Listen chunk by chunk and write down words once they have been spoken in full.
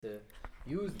to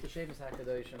use the Shemus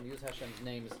HaKadoshim, use Hashem's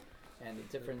names, and the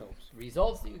different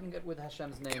results that you can get with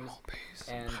Hashem's names,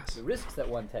 and the risks that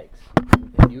one takes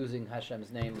in using Hashem's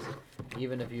names,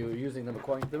 even if you're using them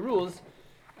according to the rules,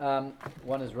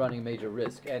 one is running a major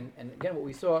risk. And again, what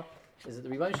we saw is that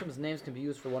the Rebbeinu Shem's names can be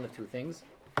used for one of two things.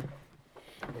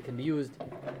 They can be used,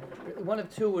 one of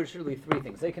two, or surely three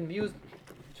things. They can be used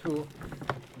to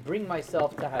bring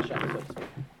myself to Hashem, so to speak.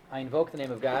 I invoke the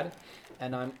name of God,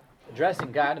 and I'm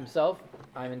addressing God Himself.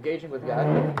 I'm engaging with God,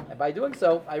 and by doing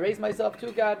so, I raise myself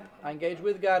to God. I engage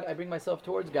with God. I bring myself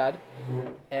towards God,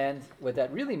 and what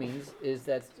that really means is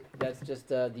that's just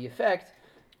the effect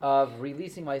of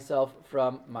releasing myself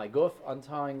from my guf,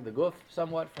 untying the guf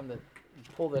somewhat from the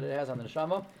pull that it has on the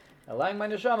neshama, allowing my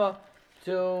neshama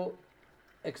to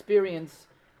experience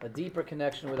a deeper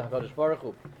connection with HaKadosh Baruch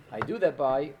Hu. I do that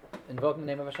by invoking the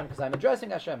name of Hashem because I'm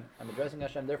addressing Hashem. I'm addressing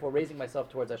Hashem, therefore raising myself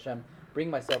towards Hashem, bring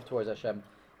myself towards Hashem.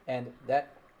 And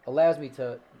that allows me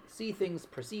to see things,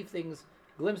 perceive things,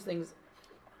 glimpse things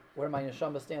where my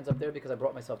neshama stands up there because I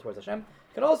brought myself towards Hashem.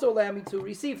 It can also allow me to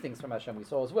receive things from Hashem. We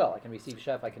saw as well. I can receive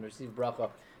shef, I can receive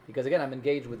bracha, because again, I'm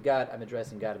engaged with God, I'm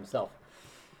addressing God Himself.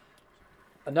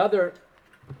 Another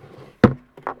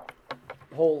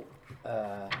whole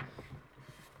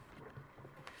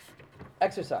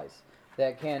exercise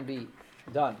that can be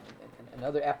done,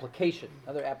 another application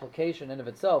in of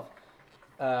itself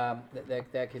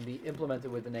that can be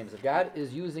implemented with the names of God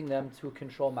is using them to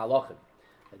control malachim,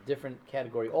 a different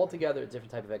category altogether, a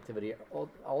different type of activity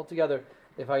altogether.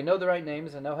 If I know the right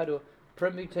names, I know how to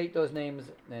permutate those names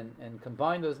and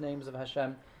combine those names of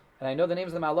Hashem, and I know the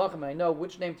names of the malachim, and I know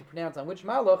which name to pronounce on which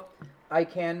malach, I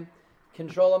can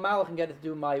control a malach and get it to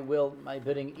do my will, my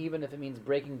bidding, even if it means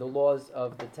breaking the laws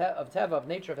of the teva, of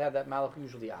nature, of how that malach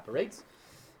usually operates.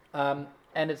 And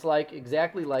it's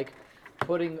exactly like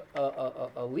putting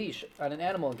a leash on an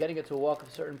animal and getting it to walk a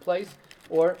certain place,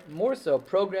 or more so,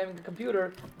 programming the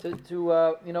computer to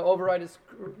override its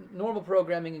normal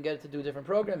programming and get it to do different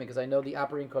programming, because I know the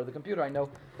operating code of the computer, I know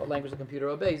what language the computer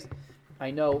obeys, I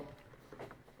know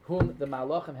whom the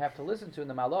malachim have to listen to, and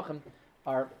the malachim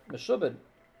are meshubed,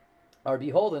 are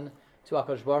beholden to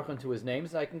HaKadosh Baruch Hu and to His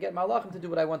names, and I can get malachim to do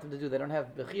what I want them to do. They don't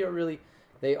have bechira really.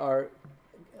 They are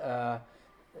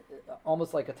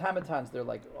almost like automatons. They're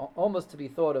like almost to be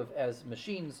thought of as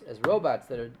machines, as robots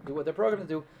that do what they're programmed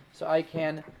to do. So I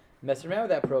can mess around with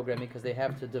that programming because they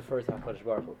have to defer to HaKadosh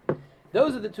Baruch Hu.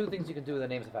 Those are the two things you can do with the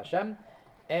names of Hashem.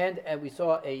 And we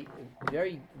saw a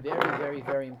very, very, very,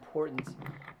 very important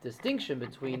distinction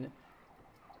between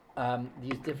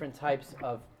these different types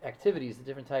of activities, the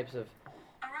different types of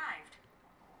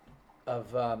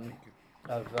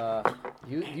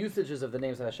usages of the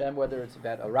names of Hashem, whether it's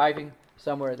about arriving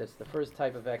somewhere, that's the first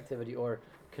type of activity, or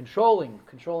controlling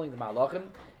the malachim.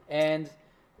 And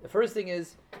the first thing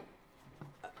is,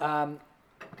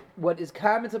 what is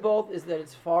common to both is that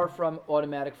it's far from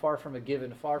automatic, far from a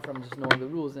given, far from just knowing the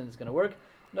rules and it's going to work.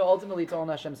 No, ultimately it's all in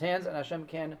Hashem's hands, and Hashem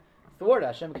can thwart,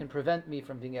 Hashem can prevent me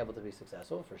from being able to be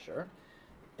successful, for sure.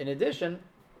 In addition,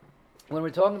 when we're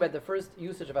talking about the first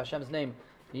usage of Hashem's name,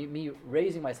 me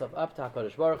raising myself up to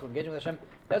HaKadosh Baruch Hu, engaging with Hashem,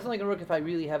 that's only going to work if I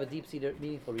really have a deep-seated,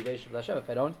 meaningful relationship with Hashem. If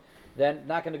I don't, then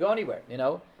not going to go anywhere.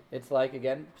 It's like,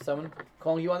 again, someone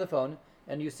calling you on the phone,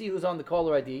 and you see who's on the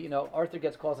caller ID. Arthur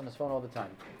gets calls on his phone all the time.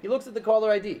 He looks at the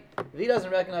caller ID. If he doesn't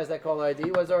recognize that caller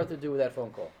ID, what does Arthur do with that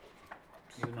phone call?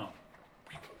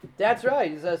 That's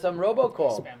right. It's some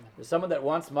robocall. There's someone that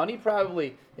wants money,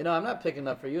 probably. I'm not picking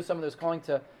up for you. Someone that's calling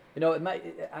to, it might.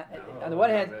 On the one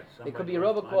hand, it could be a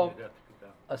robocall,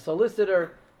 a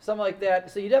solicitor, something like that.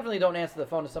 So you definitely don't answer the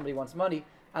phone if somebody wants money.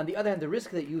 On the other hand, the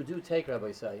risk that you do take,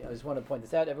 Rabbi Say, I just want to point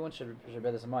this out. Everyone should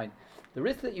bear this in mind. The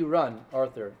risk that you run,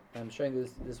 Arthur, and I'm sharing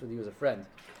this with you as a friend,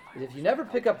 is if you never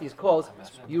pick up these calls,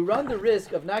 you run the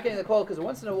risk of not getting the call, because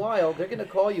once in a while they're going to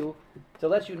call you to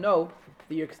let you know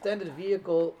that your extended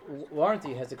vehicle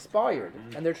warranty has expired,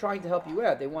 and they're trying to help you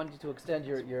out. They want you to extend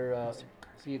your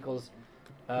vehicle's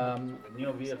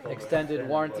extended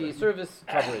warranty service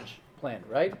coverage plan,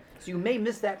 right? So you may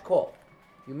miss that call.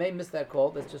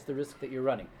 That's just the risk that you're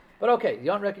running. But okay, you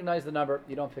don't recognize the number,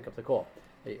 you don't pick up the call.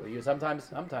 Sometimes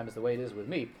the way it is with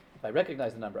me, if I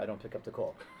recognize the number, I don't pick up the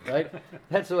call, right?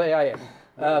 That's the way I am.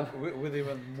 With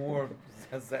even more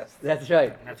zest. That's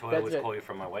right. That's why I always call you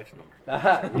from my wife's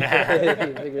number.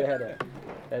 Figure ahead out.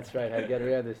 That's right, I get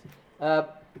around this.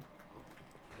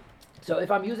 So if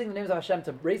I'm using the names of Hashem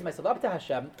to raise myself up to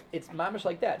Hashem, it's mamish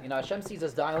like that. Hashem sees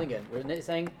us dialing in. We're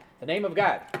saying the name of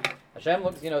God. Hashem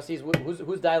looks, sees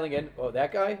who's dialing in. Oh,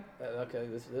 that guy? Okay,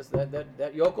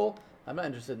 that yokel. I'm not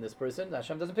interested in this person.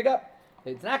 Hashem doesn't pick up.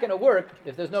 It's not going to work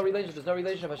if there's no relationship. There's no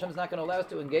relationship. Hashem's not going to allow us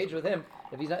to engage with Him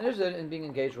if He's not interested in being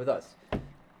engaged with us.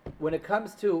 When it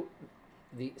comes to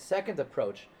the second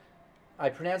approach, I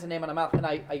pronounce the name on the Malach, and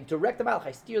I direct the Malach.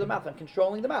 I steer the Malach. I'm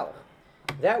controlling the Malach.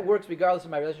 That works regardless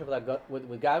of my relationship with God, with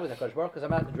HaKadosh Baruch Hu, because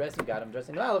I'm not addressing God. I'm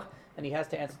addressing the Malach, and he has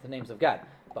to answer the names of God.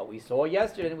 But we saw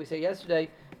yesterday, and we say yesterday,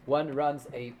 one runs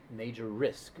a major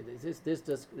risk. This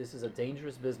is a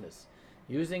dangerous business.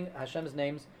 Using Hashem's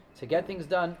names to get things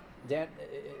done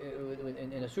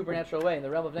in a supernatural way, in the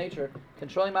realm of nature,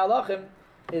 controlling Malachim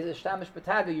is a shtamish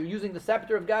betaga. You're using the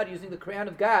scepter of God, using the crown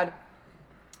of God,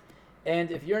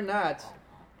 and if you're not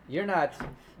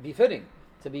befitting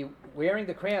to be wearing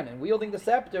the crown and wielding the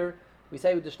scepter, we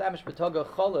say with the shtamish betaga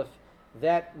cholif,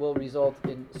 that will result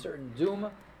in certain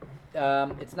doom.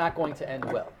 It's not going to end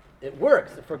well. It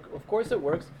works, of course it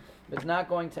works, but it's not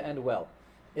going to end well.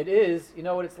 It is, you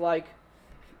know what it's like.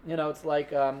 It's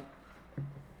like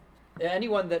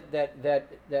anyone that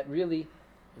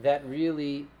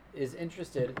really is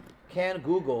interested can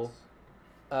Google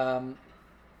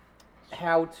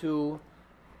how to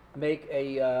make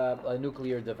a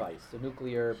nuclear device, a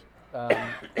nuclear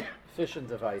fission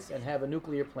device, and have a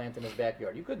nuclear plant in his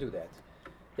backyard. You could do that.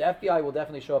 The FBI will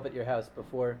definitely show up at your house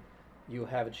before you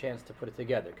have a chance to put it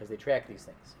together because they track these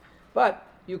things. But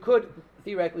you could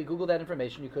theoretically Google that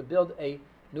information. You could build a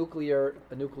nuclear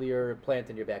plant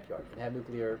in your backyard and have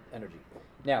nuclear energy.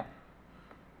 Now,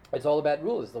 it's all about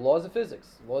rules, the laws of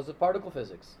physics, laws of particle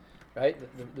physics, right?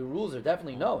 The rules are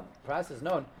definitely known, the process is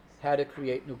known, how to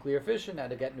create nuclear fission, how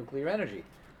to get nuclear energy.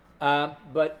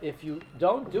 But if you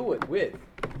don't do it with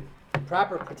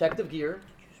proper protective gear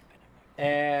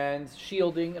and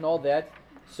shielding and all that,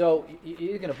 so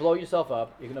you're going to blow yourself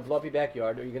up, you're going to blow up your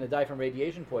backyard, or you're going to die from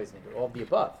radiation poisoning, or all of the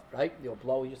above, right? You'll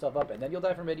blow yourself up, and then you'll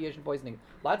die from radiation poisoning.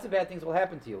 Lots of bad things will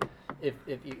happen to you. If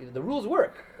the rules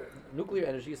work, nuclear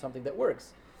energy is something that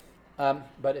works.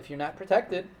 But if you're not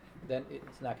protected, then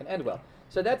it's not going to end well.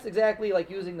 So that's exactly like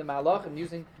using the malach and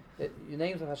using the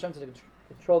names of Hashem to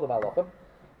control the malachim.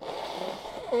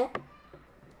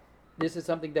 This is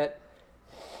something that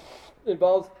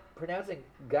involves pronouncing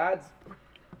God's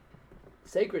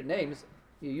sacred names.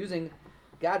 You're using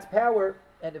God's power,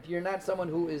 and if you're not someone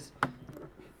who is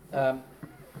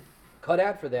cut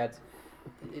out for that,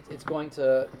 it's going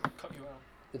to cut you out.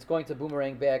 It's going to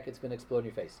boomerang back. It's going to explode in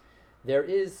your face. There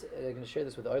is. I'm going to share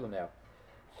this with Olam now.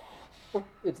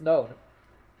 It's known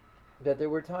that there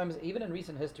were times, even in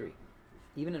recent history,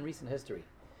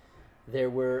 there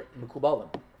were Mekubalim,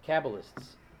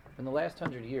 Kabbalists, in the last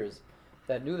 100 years,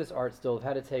 that knew this art still of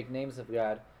how to take names of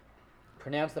God,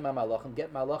 pronounce them on malachim,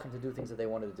 get malachim to do things that they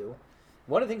wanted to do.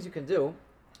 One of the things you can do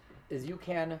is you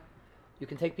can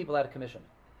take people out of commission.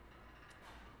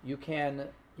 You can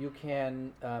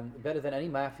better than any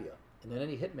mafia and than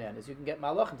any hitman is you can get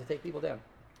malachim to take people down.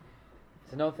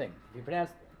 It's a known thing. If you pronounce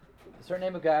a certain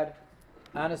name of God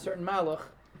on a certain malach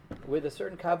with a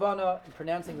certain kavanah,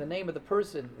 pronouncing the name of the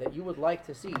person that you would like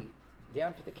to see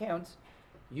down for the count,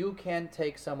 you can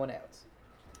take someone out.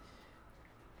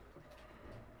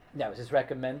 Now, is this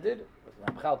recommended?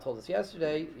 Ramchal told us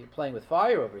yesterday, you're playing with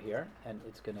fire over here, and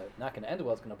it's not going to end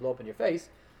well, it's going to blow up in your face.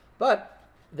 But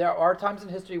there are times in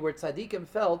history where tzaddikim,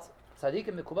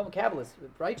 Mekubalim, Kabbalists,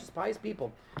 righteous, pious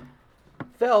people,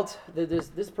 felt that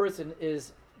this person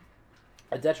is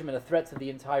a detriment, a threat to the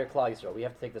entire Klal Yisrael. We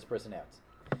have to take this person out.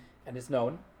 And it's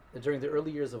known that during the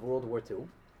early years of World War II,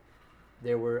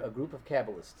 there were a group of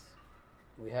Kabbalists.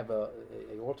 We have a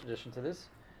oral tradition to this.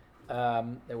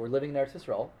 They were living in Eretz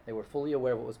Yisrael. They were fully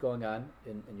aware of what was going on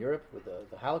in Europe with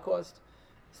the Holocaust,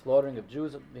 slaughtering of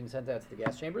Jews being sent out to the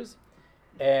gas chambers.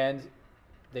 And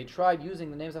they tried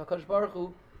using the names of HaKadosh Baruch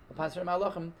Hu upon certain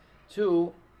malachim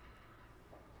to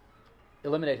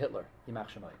eliminate Hitler, Yimach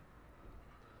Shemayim.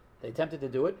 They attempted to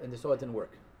do it, and they saw it didn't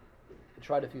work. They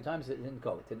tried a few times, it didn't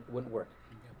go. It wouldn't work.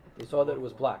 They saw that it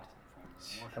was blocked.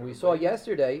 And we saw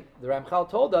yesterday, the Ramchal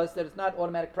told us that it's not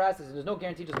automatic process, and there's no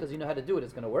guarantee just because you know how to do it,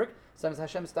 it's going to work. Sometimes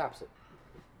Hashem stops it.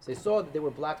 So they saw that they were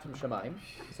blocked from Shemaim,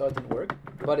 so it didn't work.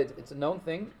 But it's a known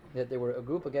thing that there were a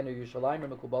group, again, of Yerushalayim or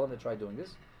Mekubalim that tried doing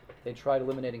this. They tried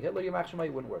eliminating Hitler, Yimach Shemayim,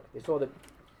 it wouldn't work. They saw that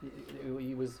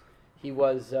he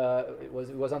was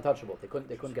untouchable. They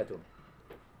couldn't get to him.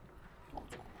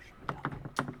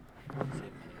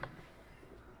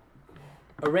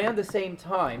 Around the same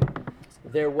time,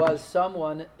 there was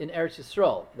someone in Eretz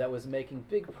Yisrael that was making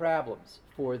big problems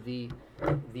for the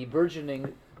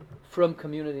burgeoning from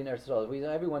community in Eretz Yisrael.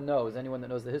 Everyone knows, anyone that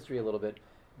knows the history a little bit,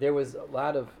 there was a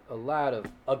lot of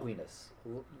ugliness.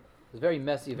 It was very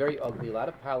messy, very ugly, a lot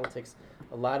of politics,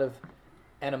 a lot of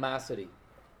animosity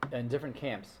in different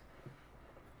camps.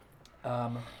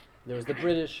 There was the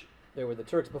British, there were the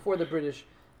Turks before the British,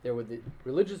 there were the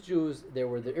religious Jews, there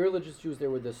were the irreligious Jews,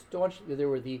 there were the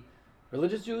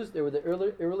religious Jews, there were the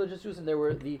irreligious Jews, and there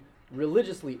were the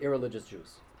religiously irreligious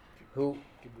Jews, who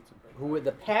with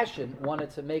the passion wanted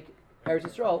to make Eretz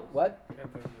Yisrael, what?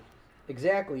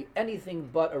 Exactly, anything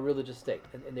but a religious state.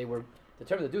 And they were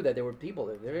determined to do that. They were people,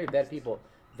 they were very bad people,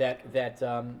 that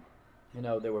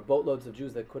there were boatloads of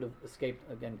Jews that could have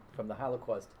escaped, again, from the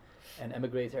Holocaust and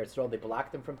emigrated to Eretz Yisrael. They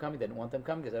blocked them from coming. They didn't want them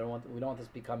coming because we don't want this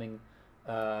becoming,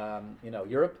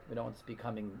 Europe. We don't want this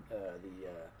becoming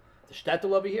the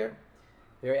shtetl over here.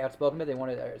 Very outspoken. They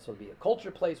wanted Eretz Yisrael to be a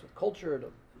culture place with culture,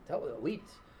 elite,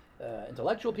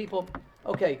 intellectual people.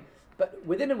 Okay, but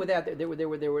within and without, there were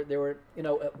within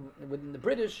the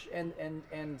British and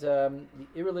the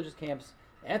irreligious camps,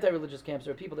 anti-religious camps,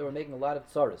 there were people that were making a lot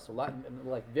of tsaras,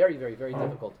 very, very, very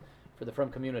difficult for the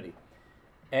Frum community.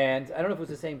 And I don't know if it was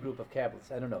the same group of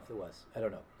Kabbalists. I don't know if it was. I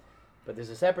don't know. But there's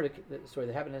a separate story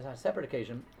that happened on a separate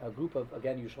occasion. A group of,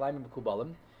 again, Yerushalayim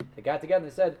Mekubalim, they got together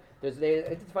and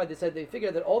they said they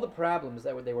figured that all the problems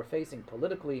that they were facing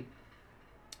politically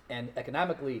and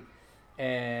economically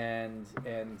and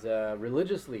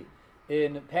religiously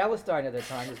in Palestine at that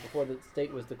time, just before the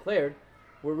state was declared,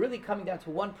 were really coming down to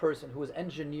one person who was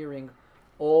engineering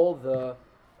all the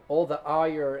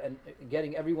ire and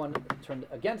getting everyone turned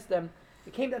against them.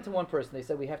 It came down to one person. They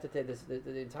said we have to take this.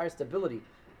 The entire stability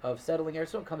of settling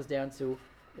Eretz Yisrael comes down to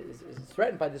is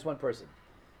threatened by this one person.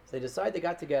 So they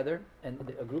got together,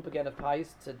 and a group again of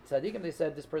pious tzaddikim. They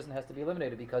said this person has to be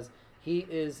eliminated because he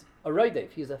is a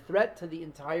roidev. He is a threat to the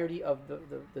entirety of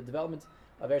the development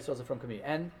of Eretz Yisrael from community.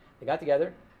 And they got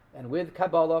together, and with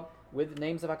Kabbalah, with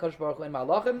names of HaKadosh Baruch Hu and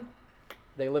Malachim,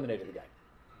 they eliminated the guy.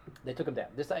 They took him down.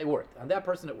 This time it worked. On that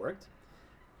person it worked.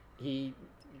 He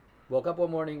woke up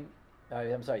one morning.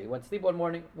 He went to sleep one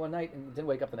night, and didn't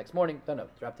wake up the next morning. No,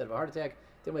 dropped dead of a heart attack.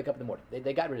 Didn't wake up in the morning.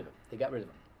 They got rid of him.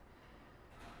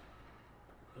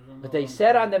 But they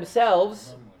said on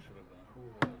themselves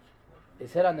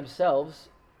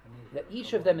that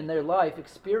each of them in their life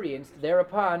experienced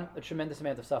thereupon a tremendous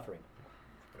amount of suffering.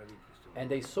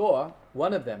 And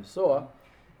one of them saw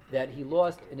that he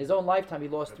lost, in his own lifetime, he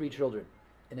lost 3 children.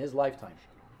 In his lifetime.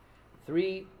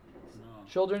 3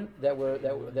 children that were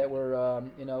they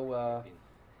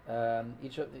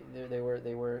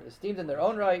were esteemed in their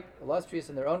own right, illustrious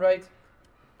in their own right,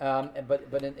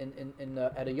 but in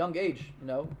at a young age,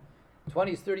 20s,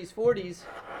 30s, 40s,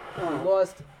 he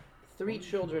lost 3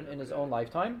 children in his own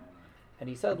lifetime, and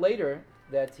he said later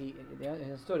that he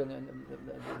understood, and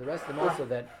the rest of them also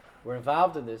that were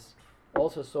involved in this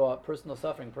also saw personal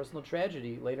suffering, personal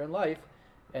tragedy later in life,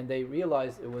 and they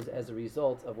realized it was as a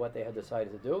result of what they had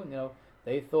decided to do.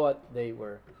 They thought they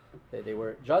were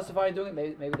justified in doing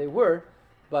it. Maybe they were,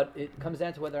 but it comes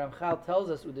down to whether Ramchal tells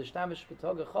us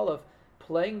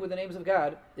playing with the names of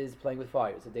God is playing with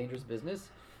fire. It's a dangerous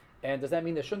business. And does that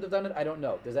mean they shouldn't have done it? I don't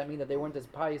know. Does that mean that they weren't as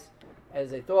pious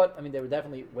as they thought? I mean, they were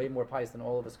definitely way more pious than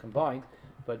all of us combined.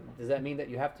 But does that mean that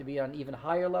you have to be on an even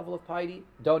higher level of piety?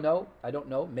 Don't know. I don't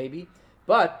know. Maybe.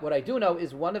 But what I do know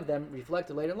is one of them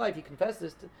reflected later in life. He confessed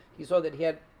this. He saw that he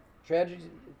had tragedies.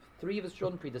 3 of his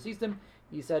children predeceased him.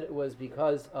 He said it was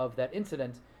because of that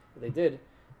incident that they did,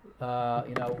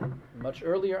 much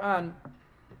earlier on,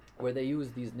 where they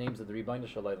used these names of the Rebbeinu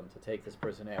Shalom to take this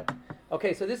person out.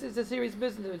 Okay, so this is a serious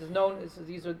business. It is known.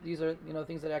 These are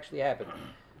things that actually happen.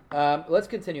 Let's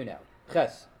continue now.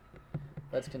 Ches.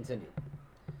 Let's continue.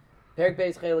 Perek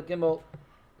Beis Chelik Gimel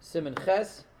Siman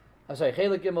Ches.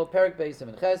 Chelik Gimel Perek Beis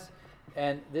Siman Ches,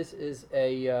 and this is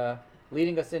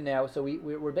leading us in now. So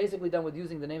we're basically done with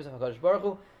using the names of HaKadosh Baruch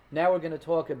Hu. Now we're going to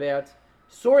talk about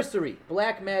sorcery,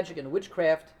 black magic, and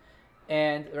witchcraft.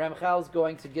 And Ramchal is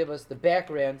going to give us the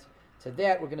background to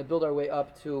that. We're going to build our way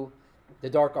up to the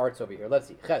dark arts over here. Let's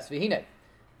see. Ches v'hinei.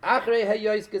 Achrei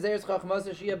hayois gezeres chachmas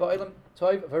shia ba'olam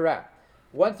tov v'ra.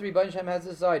 Once the Rebbeinu Hashem has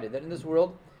decided that in this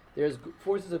world there's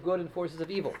forces of good and forces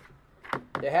of evil,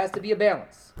 there has to be a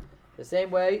balance. The same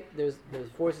way there's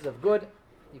forces of good.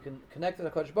 You can connect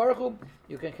with HaKadosh Baruch Hu.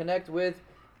 You can connect with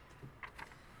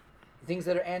things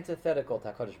that are antithetical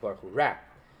to HaKadosh Baruch Hu. Ra.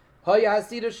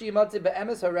 The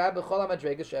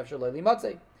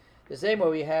same way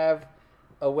we have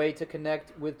a way to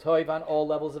connect with Toiv on all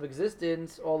levels of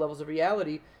existence, all levels of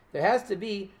reality, there has to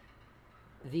be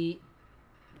the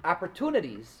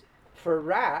opportunities for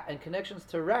Ra and connections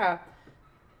to Ra,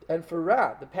 and for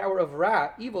Ra, the power of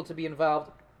Ra, evil, to be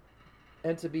involved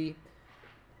and to be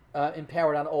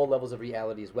empowered on all levels of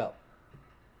reality as well.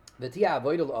 And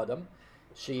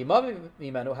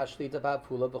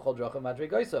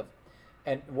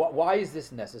why is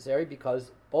this necessary?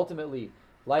 Because ultimately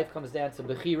Life comes down to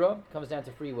bechira, comes down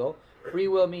to free will. Free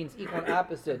will means equal and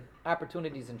opposite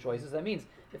opportunities and choices. That means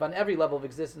if on every level of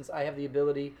existence I have the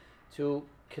ability to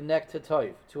connect to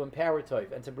Tov, to empower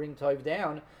Tov, and to bring Tov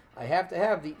down, I have to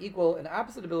have the equal and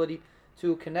opposite ability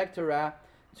to connect to Ra,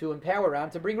 to empower Ra,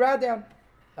 and to bring Ra down.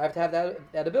 I have to have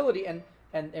that ability, and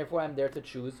therefore I'm there to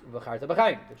choose V'charta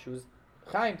B'chaim, to choose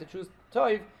Chaim, to choose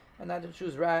Tov, and not to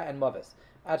choose Ra and Mavis.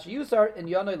 Yusar in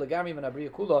Yanoi Lagami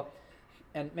Menabriya Kula,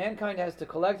 and mankind has to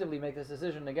collectively make this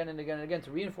decision again and again and again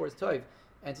to reinforce Tov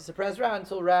and to suppress Ra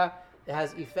until Ra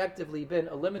has effectively been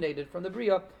eliminated from the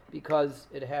Bria because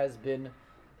it has been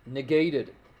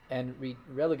negated and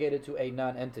relegated to a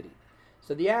non-entity.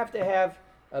 So you have to have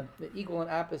equal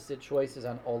and opposite choices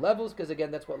on all levels, because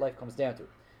again, that's what life comes down to.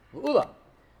 V'ula,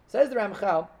 says the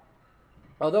Ramchal,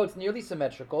 although it's nearly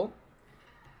symmetrical,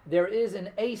 there is an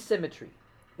asymmetry.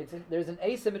 There's an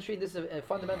asymmetry. This is a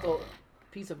fundamental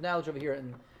piece of knowledge over here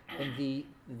in the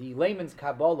layman's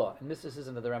Kabbalah and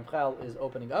mysticism that the Ramchal is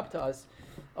opening up to us.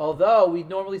 Although we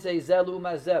normally say Zelu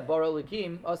Mazeh Bara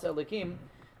Elikim, Asa Elikim,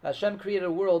 Hashem created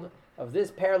a world of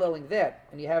this paralleling that,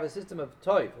 and you have a system of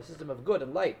Tov, a system of good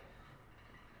and light,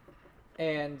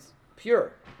 and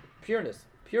pureness,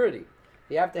 purity.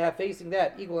 You have to have facing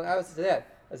that, equal and opposite to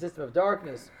that, a system of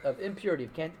darkness, of impurity,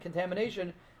 of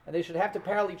contamination, and they should have to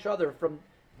parallel each other from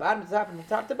bottom to top and from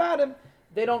top to bottom.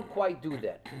 They don't quite do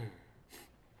that.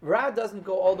 Ra doesn't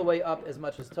go all the way up as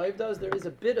much as Tov does. There is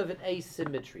a bit of an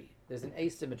asymmetry. There's an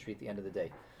asymmetry at the end of the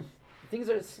day. Things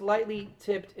are slightly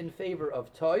tipped in favor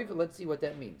of Tov. Let's see what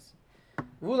that means.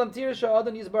 Vulam tir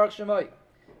sha'adon yizbarach shemai.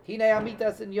 Hine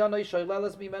amitas in yanoi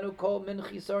shaylalas mimenu kol min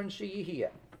chisarn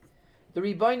sheyihiyeh. The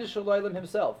Rebbeinu Shalom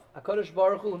himself, HaKadosh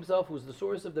Baruch Hu himself, who's the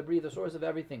source of the Bria, the source of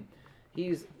everything.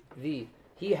 He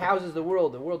houses the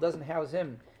world doesn't house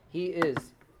him. He is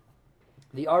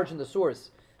the origin, the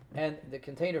source, and the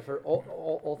container for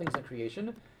all things in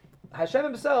creation. Hashem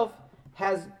himself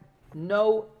has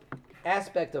no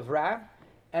aspect of Ra,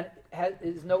 and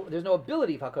there's no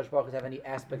ability for HaKadosh Baruch Hu to have any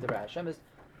aspect of Ra. Hashem is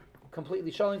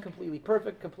completely shalom, completely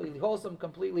perfect, completely wholesome,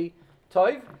 completely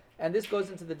Tov, and this goes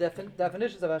into the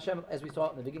definitions of Hashem as we saw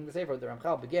in the beginning of the Sefer. The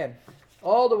Ramchal began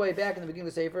all the way back in the beginning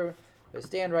of the Sefer.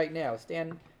 Stand right now.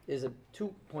 Stand is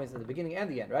 2 points in the beginning and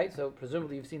the end, right? So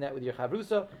presumably you've seen that with your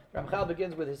Chavrusa. Ramchal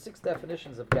begins with his 6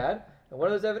 definitions of God, and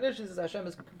one of those definitions is Hashem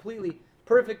is completely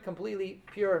perfect, completely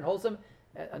pure and wholesome.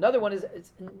 Another one is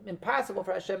it's impossible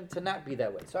for Hashem to not be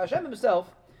that way. So Hashem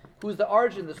himself, who's the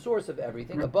origin, the source of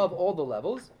everything, above all the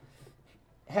levels,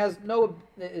 has no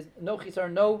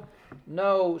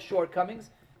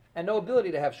shortcomings, and no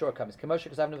ability to have shortcomings. Like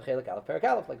we said in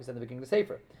the beginning of the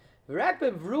Sefer.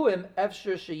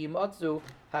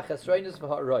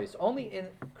 Only in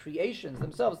creations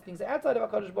themselves, things outside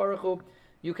of HaKadosh Baruch Hu,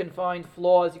 you can find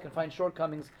flaws, you can find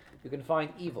shortcomings, you can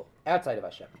find evil outside of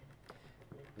Hashem.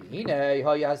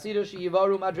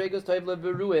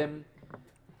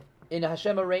 In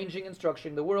Hashem arranging and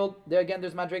structuring the world, there again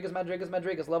there's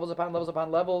madregas, levels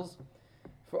upon levels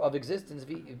of existence.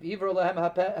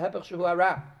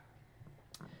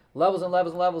 Levels and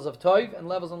levels of Tov, and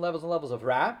levels of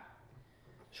Ra.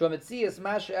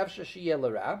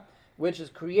 Which is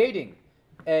creating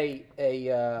a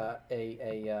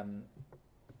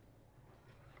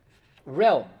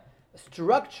realm, a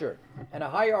structure, and a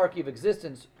hierarchy of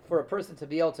existence for a person to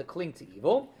be able to cling to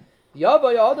evil. Again,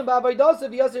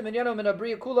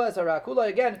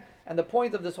 and the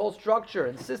point of this whole structure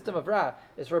and system of Ra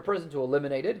is for a person to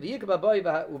eliminate it. To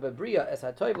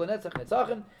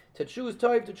choose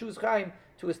Tov, to choose Chaim,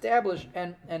 to establish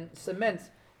and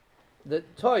cement the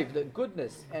Tov, the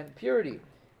goodness and purity,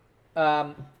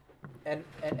 and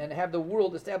have the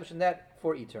world established in that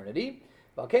for eternity.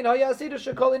 Again,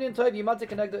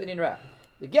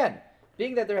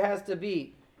 being that there has to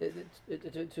be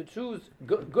to choose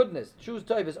goodness, choose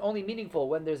Tov is only meaningful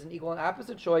when there's an equal and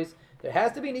opposite choice. There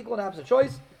has to be an equal and opposite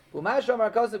choice. That's the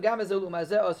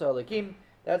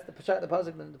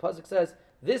pasuk. The pasuk says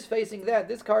this facing that,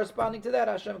 this corresponding to that,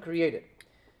 Hashem created.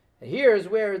 And here's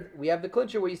where we have the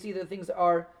clincher, where you see that things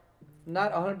are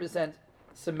not 100%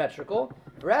 symmetrical.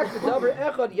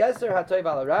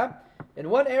 In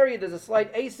one area, there's a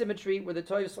slight asymmetry where the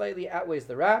Tov slightly outweighs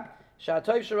the Ra.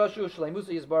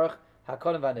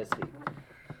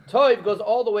 Tov goes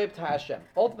all the way up to Hashem.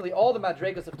 Ultimately, all the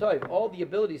madregas of Tov, all the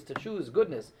abilities to choose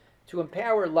goodness, to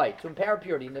empower light, to empower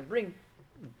purity, and to bring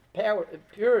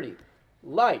purity,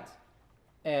 light,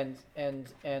 and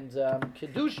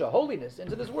kedusha, holiness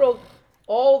into this world,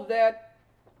 all that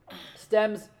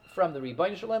stems from the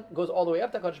Rebbeinu Shalom, goes all the way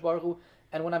up to HaKadosh Baruch Hu,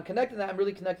 and when I'm connected to that, I'm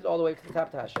really connected all the way to the top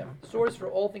to Hashem. The source for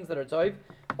all things that are Tov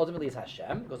ultimately is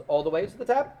Hashem, goes all the way to the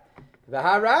top.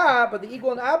 V'hara, but the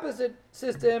equal and opposite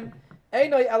system,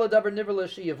 einoi eladavar nivra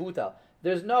sheyavuta.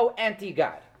 There's no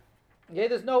anti-God. Okay,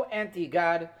 there's no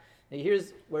anti-God. Now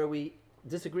here's where we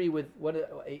disagree with what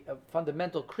a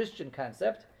fundamental Christian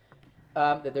concept,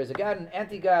 that there's a God and an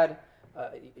anti-God,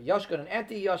 Yashka and an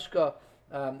anti-Yashka.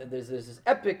 There's this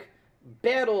epic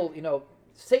battle,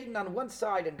 Satan on one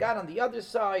side and God on the other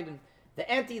side, and the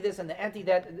anti this and the anti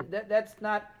that. That's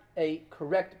not a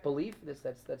correct belief. That's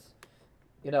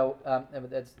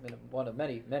one of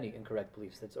many incorrect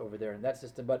beliefs that's over there in that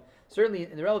system. But certainly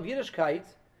in the realm of Yiddishkeit,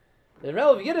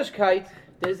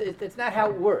 it's not how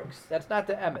it works. That's not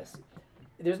the emes.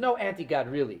 There's no anti-God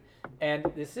really, and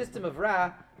the system of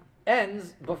Ra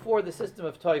ends before the system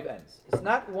of Toiv ends. It's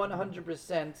not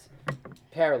 100%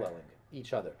 paralleling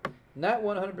each other. Not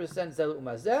 100% Zelu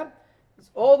Umazeh.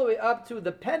 It's all the way up to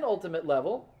the penultimate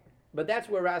level, but that's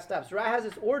where Ra stops. Ra has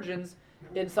its origins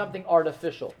in something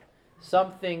artificial,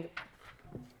 something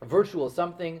virtual,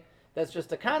 something that's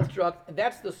just a construct, and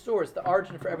that's the source, the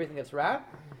origin for everything that's Ra.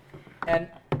 And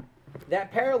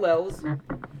that parallels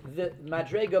the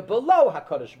Madrega below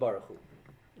HaKadosh Baruch Hu.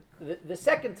 The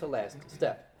second to last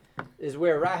step is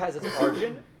where Ra has its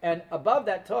origin, and above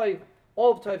that Toiv,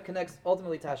 all of Toiv connects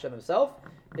ultimately to Hashem himself,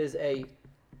 is a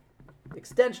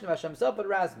extension of Hashem himself, but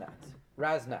Ra's not.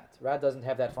 Ra doesn't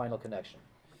have that final connection.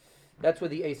 That's where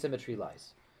the asymmetry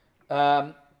lies.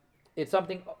 It's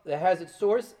something that has its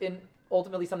source in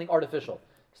ultimately something artificial,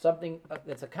 something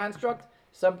that's a construct,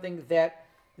 something that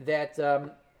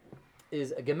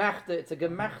is a gemachte. It's a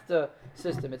gemachte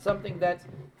system. It's something that,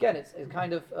 again, it's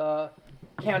kind of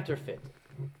counterfeit.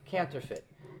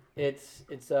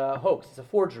 It's a hoax. It's a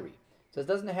forgery. So it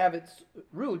doesn't have its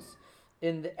roots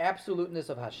in the absoluteness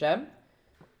of Hashem.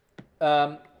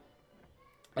 And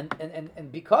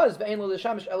because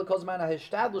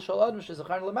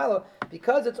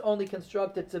because it's only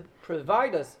constructed to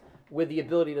provide us with the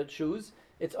ability to choose,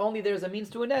 it's only there's a means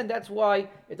to an end. That's why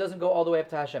it doesn't go all the way up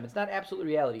to Hashem. It's not absolute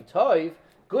reality. Toiv,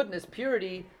 goodness,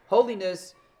 purity,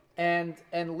 holiness, and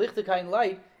lichtakai,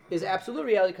 light, is absolute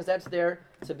reality because that's there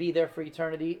to be there for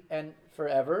eternity and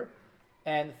forever,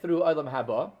 and through Olam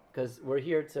Haba, because we're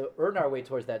here to earn our way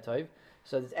towards that Toiv.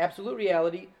 So it's absolute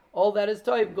reality. All that is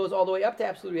Toiv goes all the way up to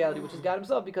absolute reality, which is God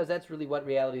himself, because that's really what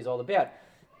reality is all about.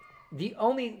 The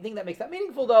only thing that makes that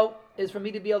meaningful, though, is for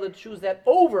me to be able to choose that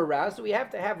over Ra. So we have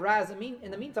to have Ra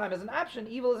in the meantime as an option,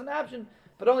 evil as an option,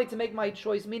 but only to make my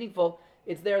choice meaningful.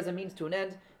 It's there as a means to an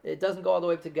end. It doesn't go all the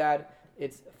way up to God.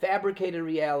 It's fabricated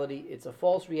reality. It's a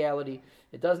false reality.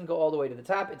 It doesn't go all the way to the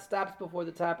top. It stops before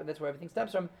the top, and that's where everything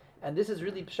stems from. And this is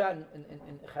really pshat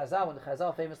in Chazal, when the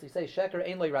Chazal famously say, Sheker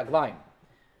ein lo raglayim.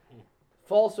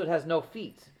 Falsehood has no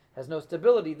feet, has no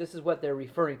stability. This is what they're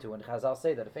referring to when Chazal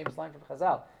say that. A famous line from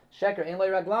Chazal, Sheker ein lo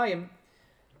raglayim.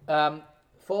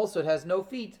 Falsehood has no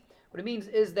feet. What it means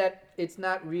is that it's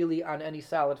not really on any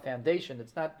solid foundation.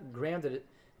 It's not grounded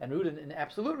and rooted in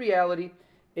absolute reality.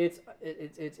 It's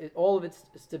all of its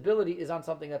stability is on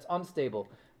something that's unstable,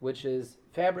 which is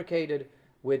fabricated,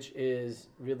 which is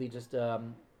really just a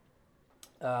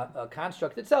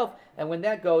construct itself. And when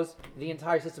that goes, the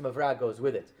entire system of Ra goes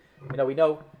with it. We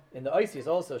know in the Oisius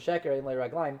also, Sheker in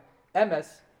Raglaim,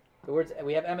 Emes, the words,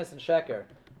 we have Emes and Sheker,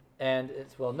 and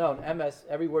it's well known. Emes,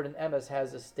 every word in Emes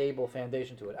has a stable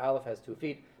foundation to it. Aleph has 2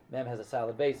 feet, Mem has a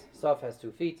solid base, Saf has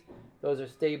 2 feet. Those are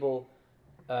stable,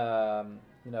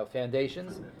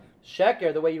 foundations.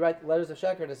 Sheker, the way you write the letters of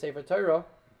Sheker in the Sefer Torah,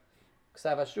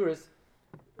 Ksav Ashuris,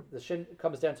 the shin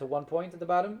comes down to 1 point at the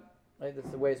bottom. Right? That's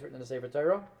the way it's written in the Sefer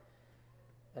Torah.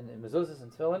 And in Mezuzah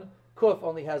and Tefillin, Kuf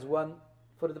only has 1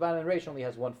 foot at the bottom, and Reish only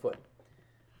has 1 foot.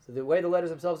 So the way the letters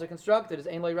themselves are constructed is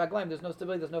Ein Lo Raglaim. There's no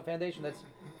stability. There's no foundation. That's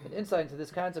an insight into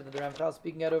this concept that the Ramchal is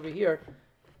speaking out over here.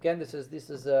 Again, this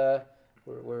is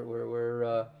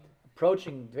we're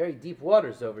approaching very deep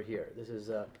waters over here. This is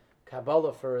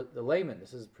Kabbalah for the layman.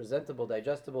 This is presentable,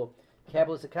 digestible,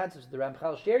 Kabbalistic concepts that the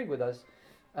Ramchal is sharing with us.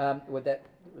 With that,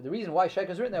 the reason why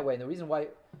Sheker is written that way, and the reason why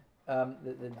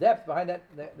the depth behind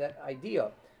that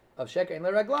idea of Sheker Ein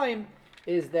Lo Raglaim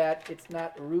is that it's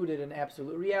not rooted in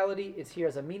absolute reality. It's here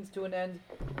as a means to an end,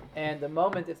 and the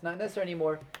moment it's not necessary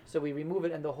anymore, so we remove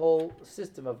it, and the whole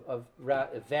system of Ra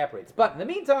evaporates. But in the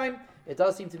meantime, it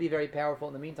does seem to be very powerful.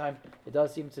 In the meantime, it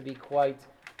does seem to be quite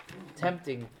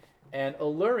tempting and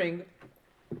alluring,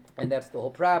 and that's the whole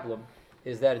problem,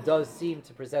 is that it does seem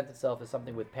to present itself as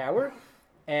something with power,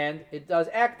 and it does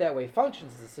act that way,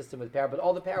 functions as a system with power, but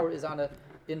all the power is on an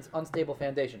unstable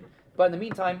foundation. But in the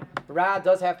meantime, Ra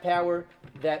does have power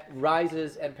that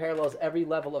rises and parallels every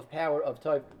level of power of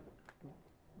Toiv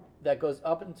that goes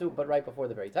up into, but right before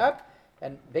the very top.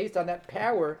 And based on that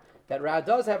power that Ra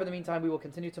does have in the meantime, we will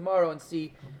continue tomorrow and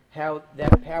see how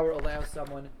that power allows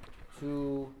someone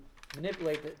to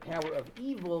manipulate the power of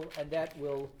evil, and that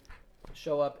will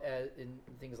show up in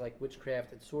things like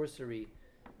witchcraft and sorcery,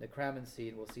 necromancy,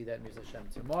 and we'll see that in Mirza Hashem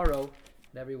tomorrow.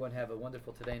 And everyone have a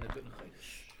wonderful today and a good night.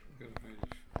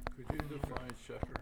 Could you define Shefer?